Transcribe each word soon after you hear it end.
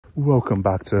Welcome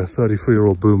back to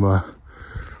 33-year-old boomer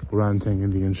ranting in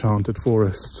the enchanted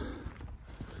forest.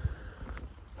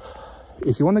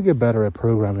 If you want to get better at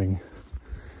programming,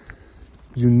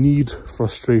 you need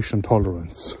frustration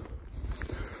tolerance.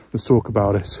 Let's talk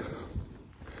about it.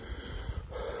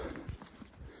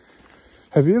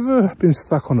 Have you ever been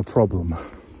stuck on a problem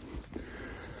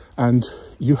and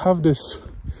you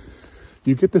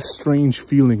get this strange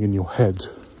feeling in your head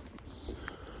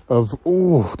of,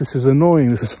 oh, this is annoying,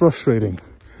 this is frustrating,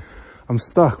 I'm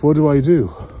stuck, what do I do?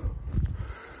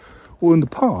 Well, in the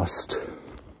past,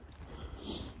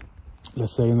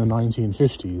 let's say in the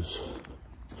 1950s,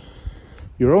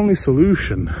 your only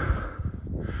solution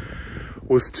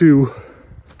was to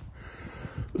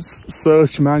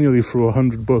search manually through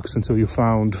 100 books until you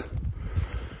found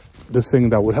the thing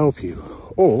that would help you.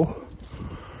 Or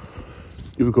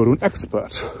you would go to an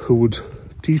expert who would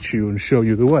teach you and show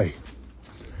you the way.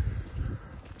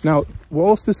 Now,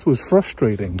 whilst this was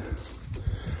frustrating,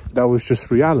 that was just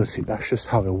reality. That's just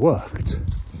how it worked.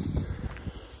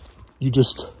 You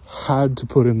just had to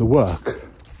put in the work.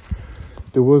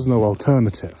 There was no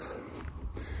alternative.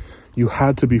 You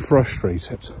had to be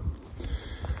frustrated.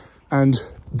 And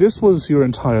this was your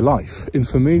entire life.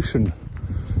 Information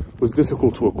was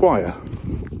difficult to acquire.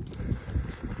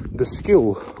 The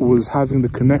skill was having the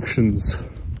connections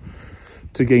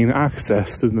to gain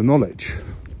access to the knowledge.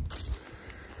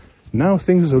 Now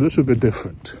things are a little bit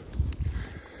different.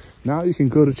 Now you can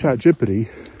go to ChatGPT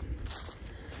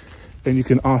and you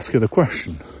can ask it a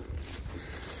question.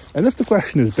 And if the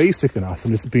question is basic enough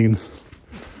and it's been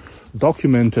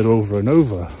documented over and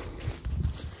over,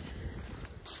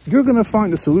 you're going to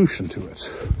find a solution to it.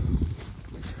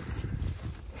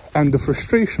 And the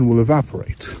frustration will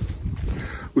evaporate,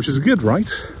 which is good, right?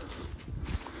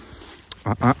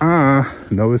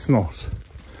 No, it's not.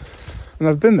 And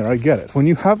I've been there, I get it. When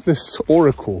you have this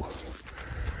oracle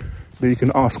that you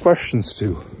can ask questions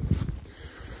to,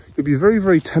 you'll be very,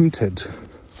 very tempted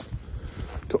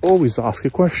to always ask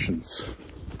it questions.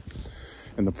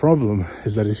 And the problem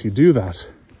is that if you do that,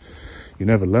 you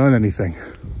never learn anything.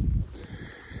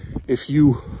 If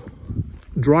you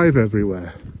drive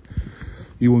everywhere,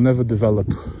 you will never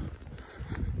develop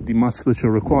the musculature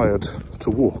required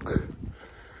to walk.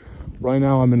 Right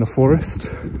now I'm in a forest.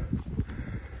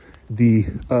 The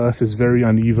earth is very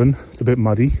uneven, it's a bit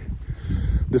muddy.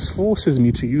 This forces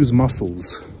me to use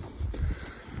muscles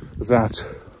that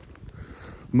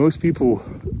most people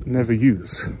never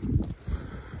use.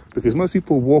 Because most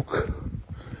people walk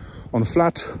on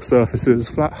flat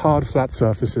surfaces, hard flat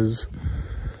surfaces.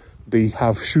 They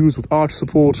have shoes with arch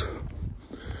support.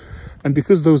 And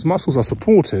because those muscles are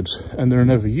supported and they're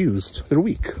never used, they're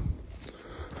weak.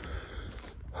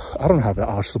 I don't have that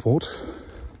arch support.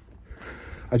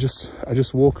 I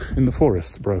just walk in the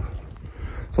forest, bro.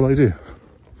 That's all I do.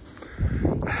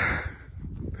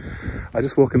 I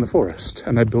just walk in the forest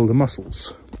and I build the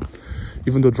muscles,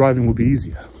 even though driving would be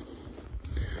easier.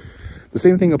 The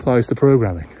same thing applies to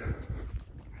programming.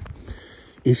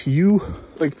 The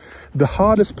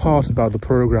hardest part about the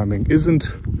programming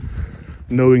isn't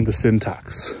knowing the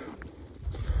syntax.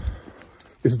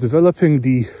 It's developing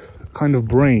the kind of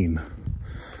brain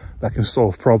that can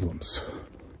solve problems.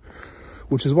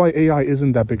 Which is why AI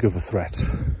isn't that big of a threat.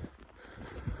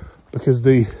 Because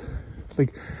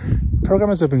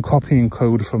programmers have been copying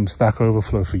code from Stack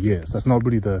Overflow for years. That's not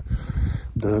really the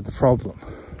problem.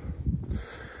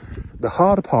 The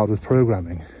hard part with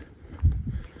programming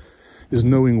is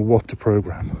knowing what to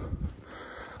program.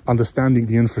 Understanding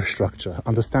the infrastructure,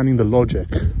 understanding the logic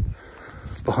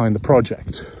behind the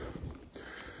project.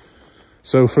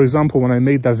 So, for example, when I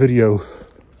made that video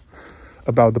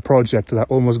about the project that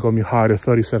almost got me hired at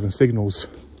 37 Signals,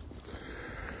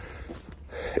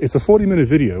 it's a 40-minute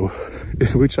video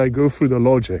in which I go through the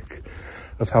logic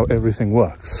of how everything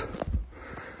works.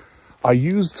 I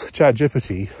used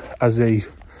ChatGPT as a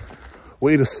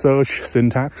way to search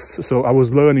syntax, so I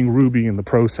was learning Ruby in the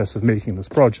process of making this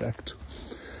project.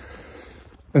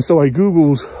 And so I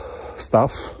Googled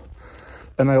stuff,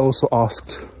 and I also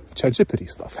asked ChatGPT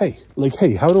stuff. Hey,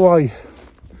 how do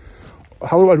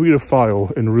I read a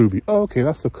file in Ruby? Oh, okay,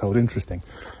 that's the code, interesting.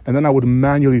 And then I would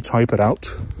manually type it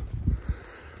out.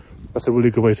 That's a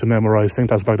really good way to memorize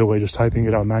syntax, by the way, just typing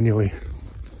it out manually.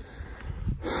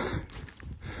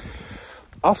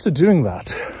 After doing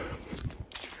that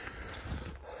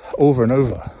over and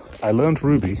over, I learned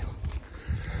Ruby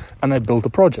and I built a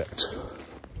project.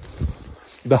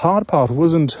 The hard part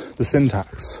wasn't the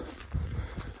syntax.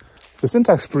 The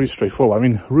syntax is pretty straightforward. I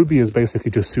mean, Ruby is basically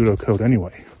just pseudocode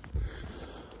anyway.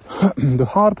 The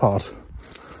hard part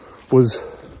was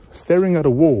staring at a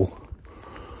wall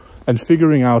and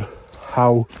figuring out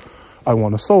how I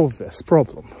want to solve this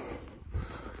problem.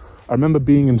 I remember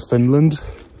being in Finland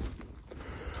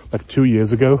like 2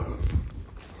 years ago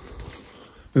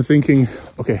and thinking,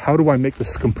 okay, how do I make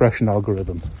this compression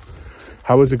algorithm?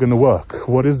 How is it going to work?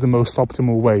 What is the most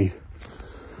optimal way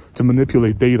to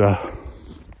manipulate data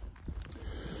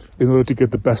in order to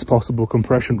get the best possible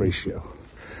compression ratio?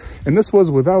 And this was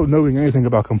without knowing anything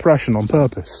about compression on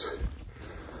purpose.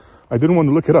 I didn't want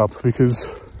to look it up because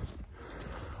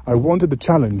I wanted the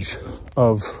challenge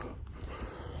of,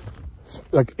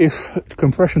 like, if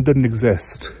compression didn't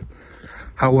exist,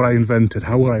 how would I invent it?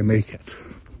 How would I make it?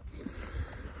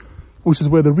 Which is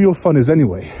where the real fun is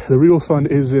anyway. The real fun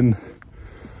is in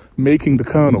making the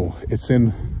kernel. It's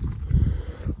in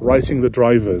writing the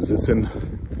drivers. It's in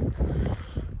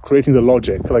creating the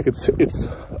logic. Like, it's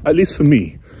at least for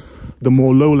me, the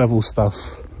more low-level stuff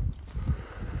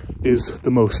is the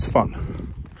most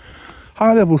fun.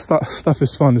 High-level stuff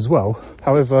is fun as well.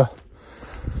 However,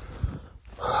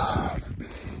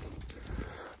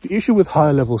 the issue with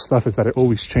high-level stuff is that it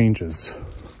always changes.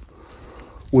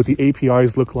 What the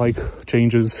APIs look like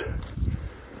changes.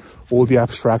 All the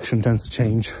abstraction tends to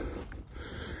change.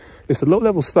 It's the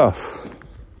low-level stuff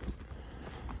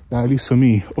that, at least for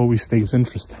me, always stays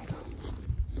interesting.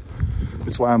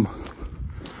 It's why I'm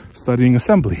studying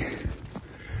assembly,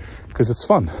 because it's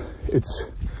fun. It's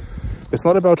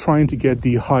not about trying to get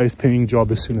the highest paying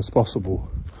job as soon as possible.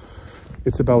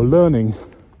 It's about learning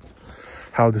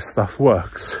how this stuff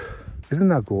works. Isn't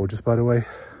that gorgeous, by the way?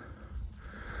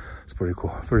 It's pretty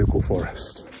cool. Very cool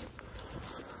forest.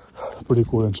 Pretty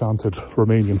cool enchanted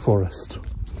Romanian forest.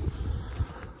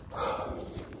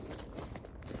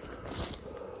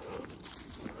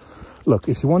 Look,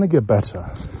 if you want to get better,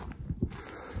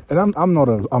 and I'm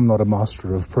not a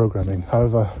master of programming.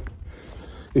 However,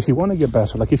 if you want to get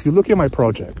better, like if you look at my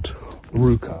project,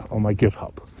 Ruka, on my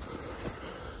GitHub,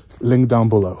 link down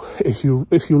below. If you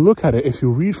look at it, if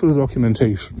you read through the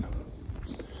documentation,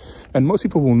 and most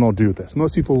people will not do this.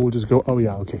 Most people will just go, oh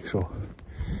yeah, okay, sure.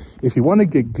 If you want to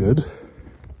get good,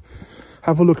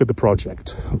 have a look at the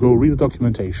project. Go read the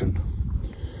documentation.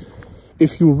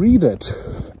 If you read it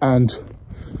and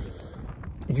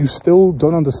you still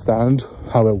don't understand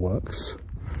how it works,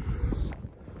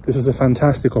 this is a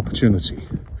fantastic opportunity.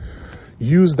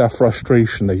 Use that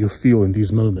frustration that you feel in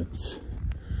these moments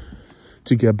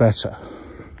to get better.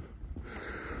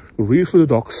 Read through the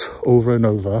docs over and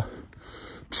over.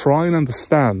 Try and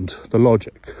understand the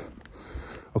logic.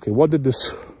 Okay, what did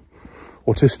this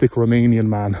autistic Romanian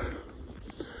man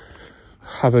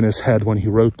have in his head when he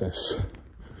wrote this?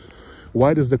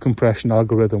 Why does the compression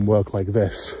algorithm work like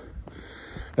this?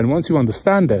 And once you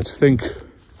understand it, think,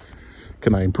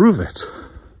 can I improve it?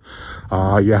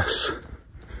 Yes.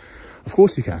 Of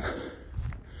course you can.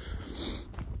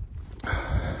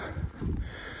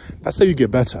 That's how you get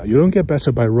better. You don't get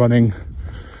better by running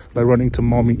to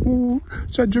mommy. Oh,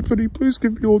 ChatGPT, please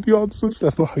give me all the answers.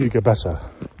 That's not how you get better.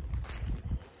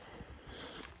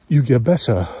 You get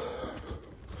better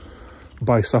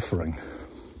by suffering.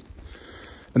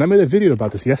 And I made a video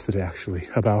about this yesterday, actually,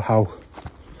 about how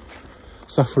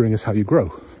suffering is how you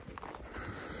grow.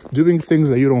 Doing things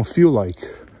that you don't feel like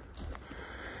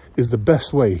is the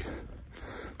best way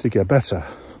to get better.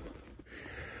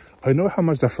 I know how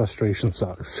much that frustration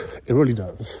sucks. It really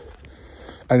does.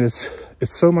 And it's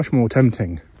so much more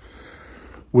tempting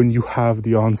when you have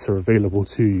the answer available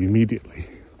to you immediately.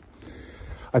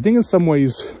 I think in some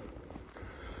ways,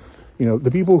 you know,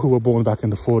 the people who were born back in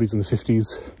the 40s and the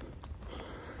 50s,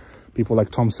 people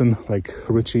like Thompson, like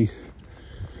Ritchie,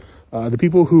 the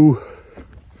people who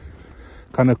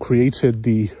kind of created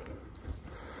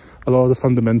a lot of the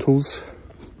fundamentals,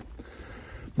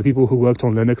 the people who worked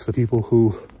on Linux, the people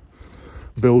who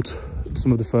built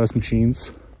some of the first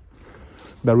machines,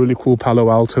 that really cool Palo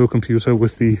Alto computer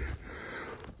with the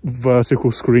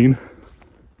vertical screen,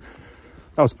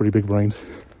 that was pretty big brained.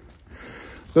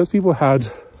 Those people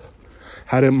had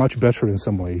it much better in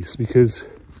some ways because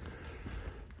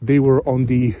they were on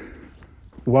the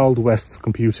Wild West of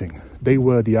computing. They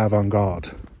were the avant-garde.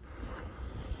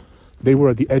 They were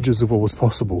at the edges of what was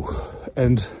possible.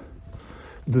 And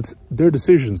their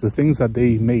decisions, the things that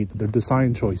they made, their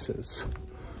design choices,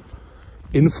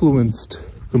 influenced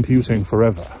computing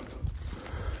forever.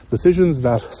 Decisions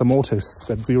that some autists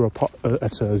at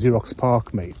Xerox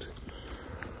PARC made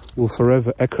will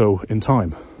forever echo in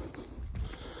time.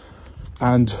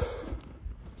 And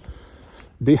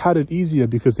they had it easier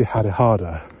because they had it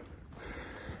harder.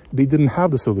 They didn't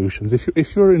have the solutions.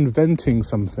 If you're inventing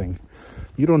something,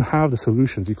 you don't have the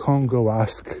solutions. You can't go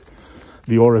ask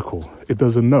the Oracle. It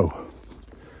doesn't know.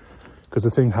 because the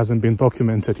thing hasn't been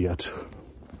documented yet.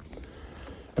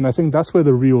 And I think that's where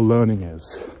the real learning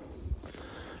is.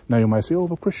 Now you might say, oh,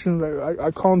 but Christian,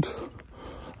 I can't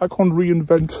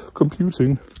reinvent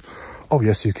computing. Oh,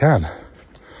 yes, you can.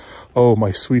 Oh,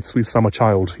 my sweet, sweet summer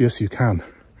child. Yes, you can.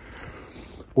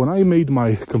 When I made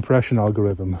my compression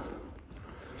algorithm,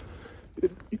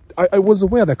 I was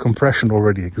aware that compression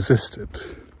already existed.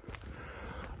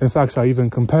 In fact, I even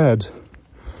compared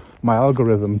my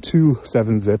algorithm to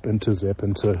 7-zip and to zip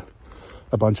and to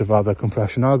a bunch of other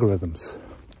compression algorithms.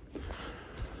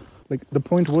 Like, the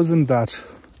point wasn't that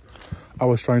I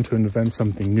was trying to invent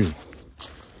something new.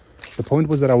 The point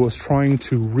was that I was trying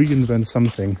to reinvent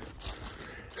something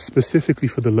specifically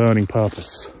for the learning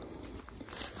purpose.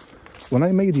 When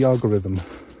I made the algorithm,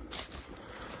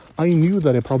 I knew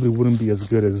that it probably wouldn't be as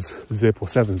good as zip or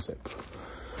 7-zip,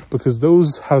 because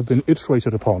those have been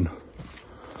iterated upon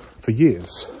for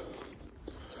years.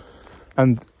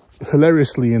 And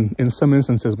hilariously, in some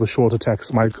instances with shorter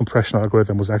text, my compression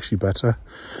algorithm was actually better.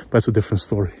 That's a different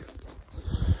story.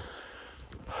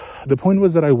 The point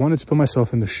was that I wanted to put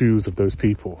myself in the shoes of those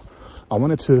people. I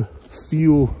wanted to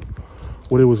feel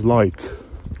what it was like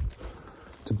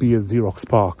to be at Xerox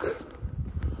PARC,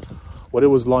 what it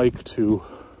was like to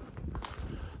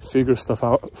figure stuff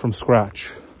out from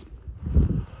scratch.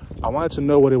 I wanted to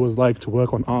know what it was like to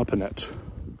work on ARPANET,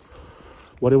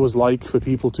 what it was like for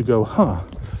people to go, how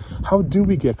do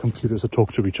we get computers to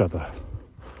talk to each other?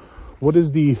 What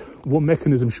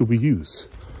mechanism should we use?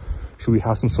 Should we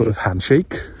have some sort of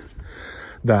handshake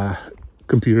that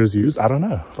computers use? I don't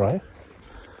know, right?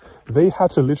 They had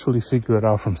to literally figure it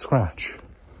out from scratch.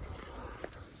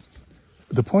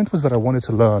 The point was that I wanted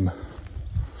to learn.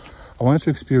 I wanted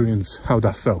to experience how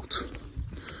that felt,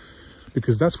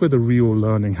 because that's where the real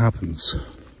learning happens.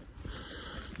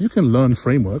 You can learn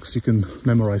frameworks, you can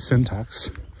memorize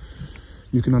syntax,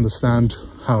 you can understand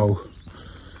how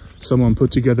someone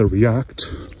put together React.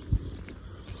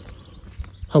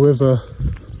 However,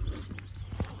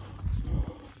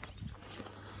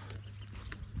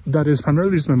 that is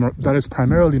primarily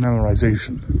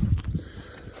memorization.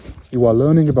 You are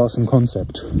learning about some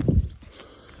concept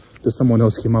that someone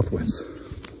else came up with.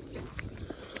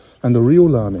 And the real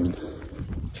learning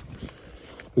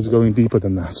is going deeper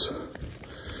than that.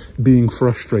 Being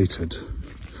frustrated,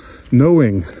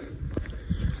 knowing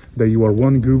that you are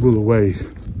one Google away,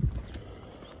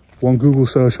 one Google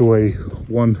search away,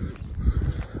 one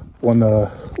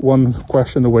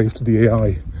question away to the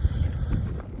AI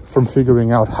from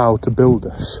figuring out how to build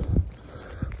this.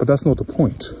 But that's not the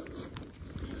point.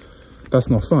 That's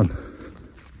not fun.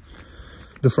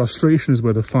 The frustration is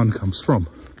where the fun comes from.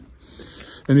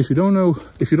 And if you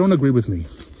don't agree with me,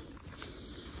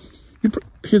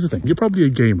 here's the thing, you're probably a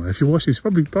gamer. If you watch this,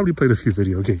 you probably played a few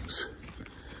video games.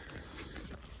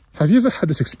 Have you ever had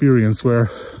this experience where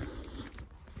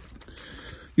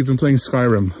you've been playing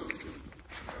Skyrim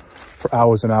for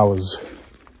hours and hours,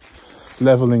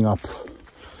 leveling up?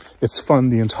 It's fun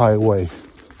the entire way.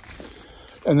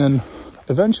 And then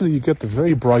eventually you get the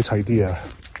very bright idea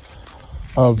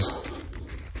of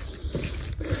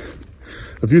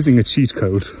using a cheat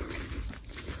code.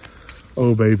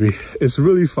 Oh baby, it's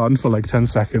really fun for like 10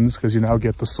 seconds because you now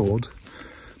get the sword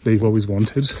that you've always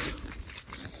wanted.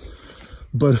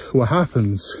 But what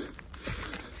happens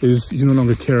is you no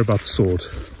longer care about the sword,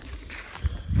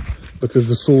 because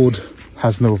the sword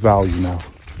has no value now.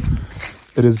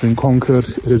 It has been conquered,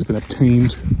 it has been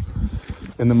obtained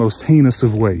in the most heinous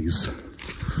of ways,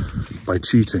 by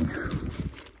cheating.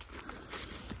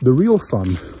 The real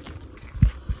fun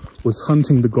was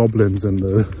hunting the goblins in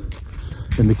the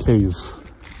cave.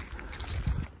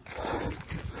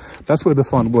 That's where the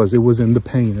fun was. It was in the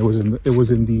pain. It was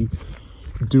in the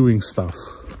doing stuff.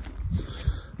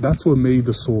 That's what made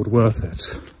the sword worth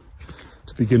it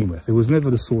to begin with. It was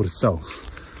never the sword itself.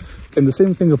 And the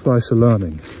same thing applies to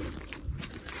learning.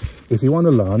 If you want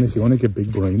to learn, if you want to get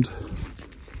big-brained,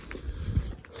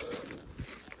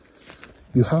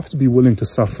 you have to be willing to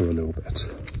suffer a little bit.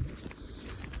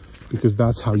 Because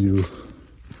that's how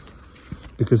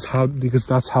that's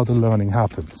how the learning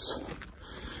happens.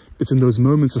 It's in those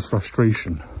moments of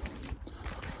frustration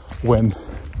when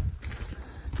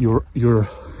you're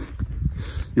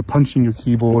punching your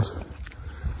keyboard,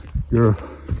 you're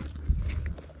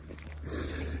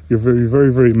very,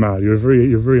 very, very mad, you're a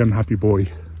very unhappy boy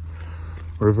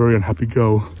or a very unhappy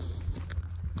girl.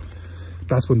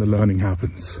 That's when the learning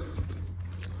happens.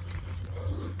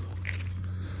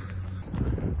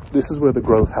 This is where the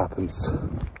growth happens.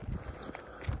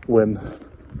 When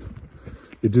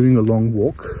you're doing a long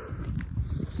walk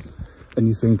and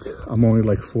you think, I'm only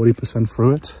like 40%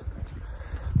 through it,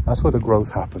 That's where the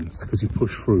growth happens, because you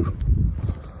push through.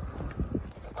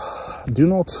 Do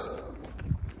not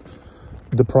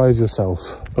deprive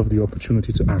yourself of the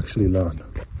opportunity to actually learn.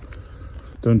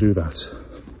 Don't do that.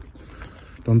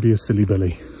 Don't be a silly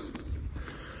Billy.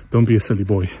 Don't be a silly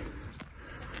boy.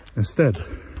 Instead,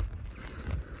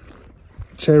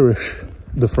 cherish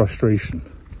the frustration.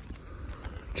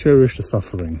 Cherish the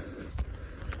suffering,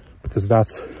 because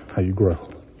that's how you grow.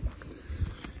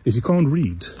 If you can't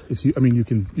read,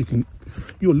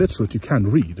 you're literate, you can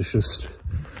read. It's just,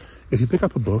 if you pick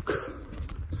up a book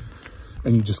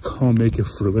and you just can't make it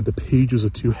through it, the pages are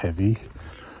too heavy,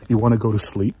 you want to go to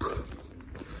sleep,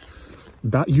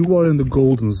 that you are in the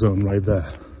golden zone right there.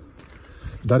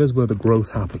 That is where the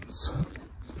growth happens.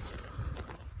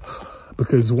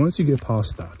 Because once you get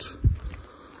past that,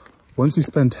 once you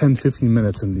spend 10-15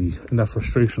 minutes in that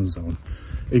frustration zone,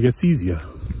 it gets easier.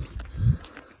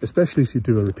 Especially if you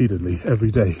do it repeatedly every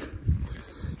day.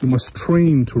 You must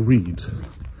train to read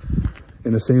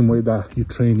in the same way that you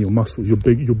train your muscles, your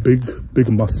big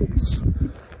muscles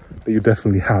that you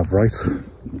definitely have, right?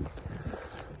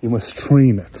 You must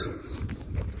train it.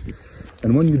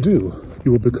 And when you do,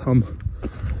 you will become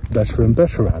better and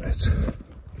better at it.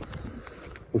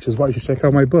 Which is why you should check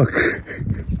out my book,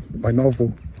 my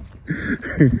novel.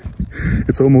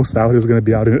 It's almost out. It's going to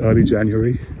be out in early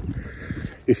January.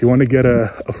 If you want to get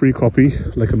a free copy,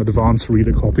 like an advanced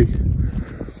reader copy,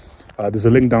 there's a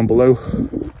link down below.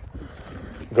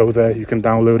 Go there, you can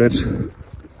download it,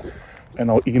 and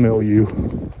I'll email you.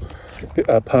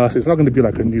 It's not going to be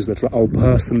like a newsletter. I'll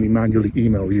personally manually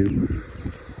email you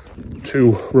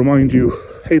to remind you,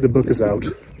 hey, the book is out.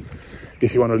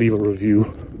 If you want to leave a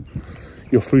review,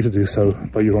 you're free to do so,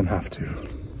 but you don't have to.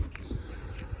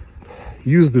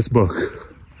 Use this book.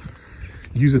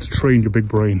 Use it to train your big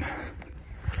brain.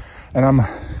 And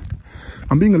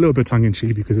I'm being a little bit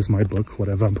tongue-in-cheek because it's my book,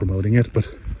 whatever, I'm promoting it, but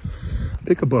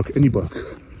pick a book, any book,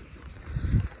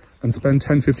 and spend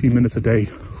 10-15 minutes a day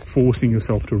forcing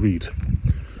yourself to read,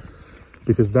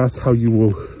 because that's how you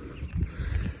will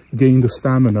gain the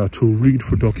stamina to read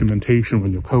for documentation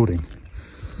when you're coding,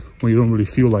 when you don't really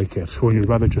feel like it, when you'd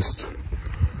rather just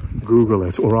Google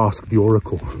it or ask the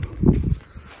Oracle.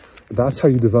 That's how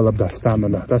you develop that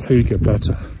stamina. That's how you get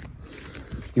better.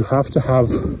 You have to have,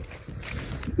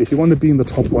 if you want to be in the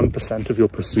top 1% of your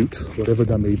pursuit, whatever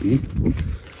that may be,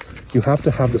 you have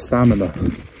to have the stamina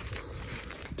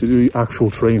to do the actual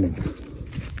training.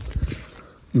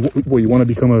 You want to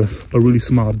become a really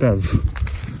smart dev,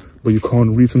 but you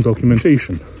can't read some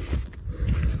documentation. Do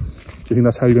you think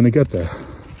that's how you're going to get there?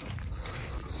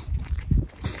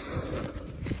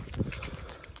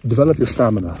 Develop your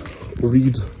stamina.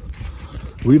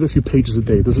 Read a few pages a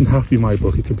day. It doesn't have to be my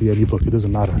book. It can be any book. It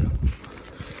doesn't matter.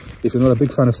 If you're not a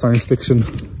big fan of science fiction,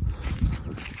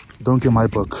 don't get my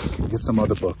book. Get some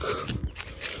other book.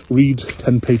 Read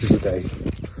 10 pages a day.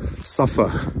 Suffer.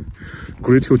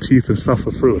 Grit your teeth and suffer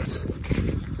through it.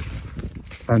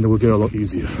 And it will get a lot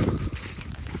easier.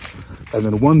 And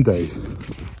then one day,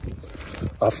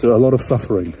 after a lot of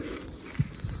suffering,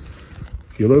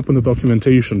 you'll open the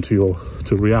documentation to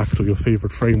React or your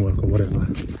favorite framework or whatever.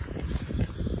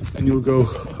 And you'll go,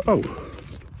 oh,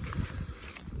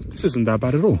 this isn't that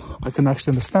bad at all. I can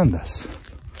actually understand this.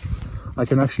 I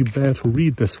can actually bear to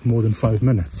read this for more than 5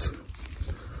 minutes.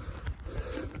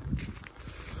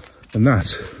 And that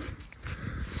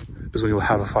is when you'll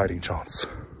have a fighting chance.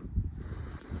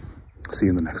 See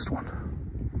you in the next one.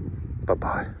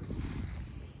 Bye-bye.